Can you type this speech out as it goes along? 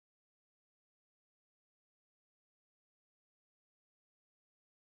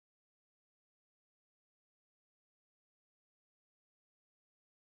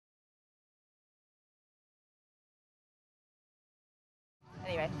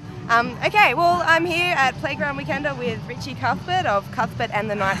anyway. Okay, well, I'm here at Playground Weekender with Richie Cuthbert of Cuthbert and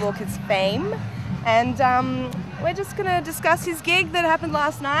the Nightwalkers fame, and we're just going to discuss his gig that happened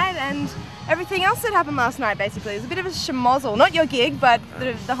last night and everything else that happened last night, basically. It was a bit of a schmozzle. Not your gig, but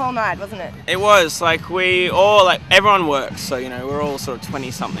the whole night, wasn't it? It was. Everyone works, so, we're all sort of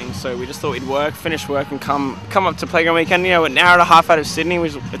 20-something, so we just thought we'd finish work and come up to Playground Weekend, an hour and a half out of Sydney,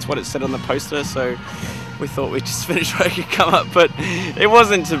 which it's what it said on the poster, so we thought we'd just finish work and come up, but it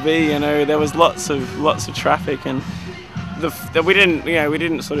wasn't to be, there was lots of traffic, and we didn't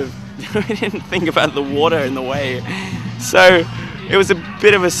think about the water in the way, so it was a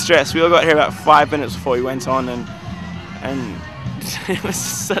bit of a stress. We all got here about 5 minutes before we went on, and it was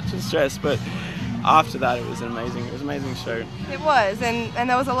such a stress, but after that it was an amazing show. It was, and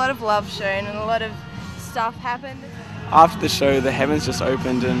there was a lot of love shown and a lot of stuff happened. After the show, the heavens just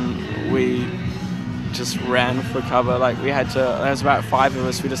opened and we just ran for cover. There was about 5 of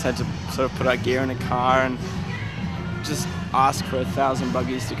us, we just had to sort of put our gear in a car and just ask for 1,000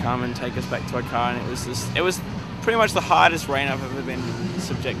 buggies to come and take us back to our car, and it was pretty much the hardest rain I've ever been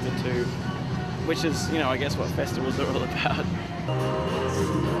subjected to, which is, I guess what festivals are all about.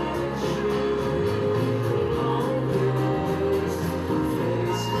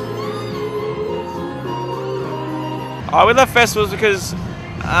 We love festivals because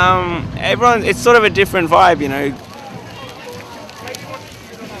it's sort of a different vibe,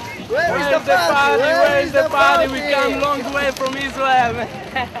 Where's the party? Where's the party? We come a long way from Israel.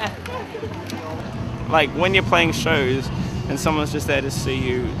 When you're playing shows and someone's just there to see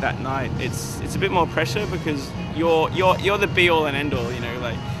you that night, it's a bit more pressure because you're the be all and end all,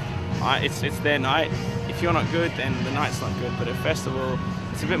 it's their night. If you're not good, then the night's not good. But a festival,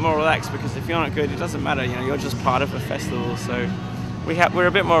 it's a bit more relaxed because if you're not good, it doesn't matter. You're just part of a festival. So we're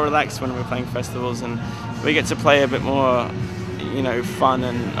a bit more relaxed when we're playing festivals, and we get to play a bit more, fun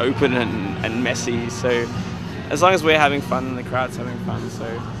and open and messy. So as long as we're having fun and the crowd's having fun, so.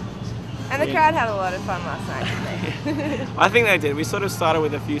 And the crowd had a lot of fun last night, didn't they? I think they did. We sort of started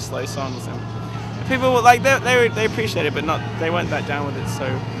with a few slow songs, and people were they appreciate it, but they weren't that down with it. So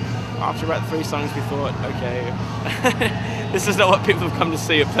after about 3 songs, we thought, okay, this is not what people have come to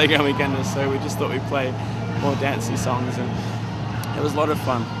see at Playground Weekenders. So we just thought we'd play more dancey songs, and it was a lot of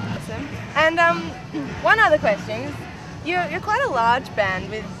fun. Awesome. And one other question is, you're quite a large band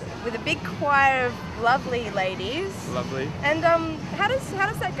with a big choir of lovely ladies. Lovely. And how does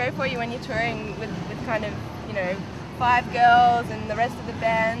that go for you when you're touring with kind of 5 girls and the rest of the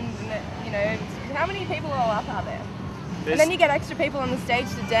band? And, how many people all up are there? And then you get extra people on the stage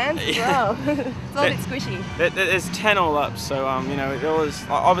to dance as well. It's all a bit squishy. There's 10 all up, so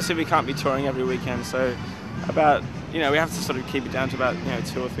obviously we can't be touring every weekend, so about we have to sort of keep it down to about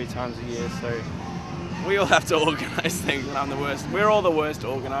 2 or 3 times a year. So we all have to organise things, and I'm the worst. We're all the worst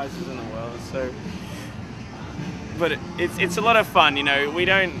organisers in the world. So, but it's a lot of fun. You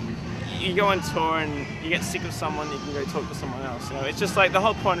go on tour and you get sick of someone, you can go talk to someone else. It's just like the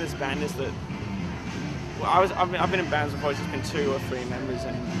whole point of this band is that. I've been in bands before. It's just been 2 or 3 members,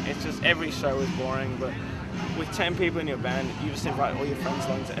 and it's just every show is boring. But with 10 people in your band, you just invite all your friends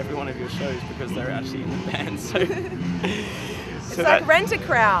along to every one of your shows because they're actually in the band. So. It's like Rent a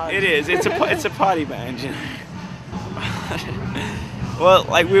Crowd. It is. It's a party band, Well,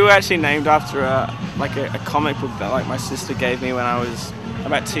 we were actually named after a comic book that my sister gave me when I was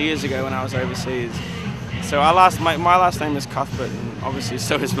about 2 years ago when I was overseas. So my last name is Cuthbert, and obviously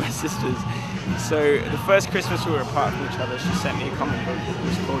so is my sister's. So the first Christmas we were apart from each other, she sent me a comic book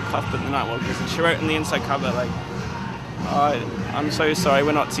which was called Cuthbert the Nightwalkers, and she wrote on the inside cover I'm so sorry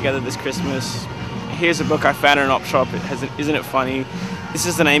we're not together this Christmas. Here's a book I found in an op shop. Isn't it funny? This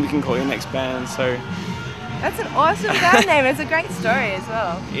is the name you can call your next band. So that's an awesome band name. It's a great story as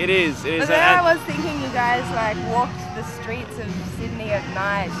well. It is. But then I was thinking you guys walked the streets of Sydney at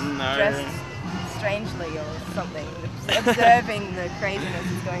night, dressed strangely or something, observing the craziness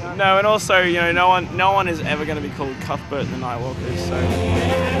that's going on. No, and also no one is ever going to be called Cuthbert the Nightwalkers. So.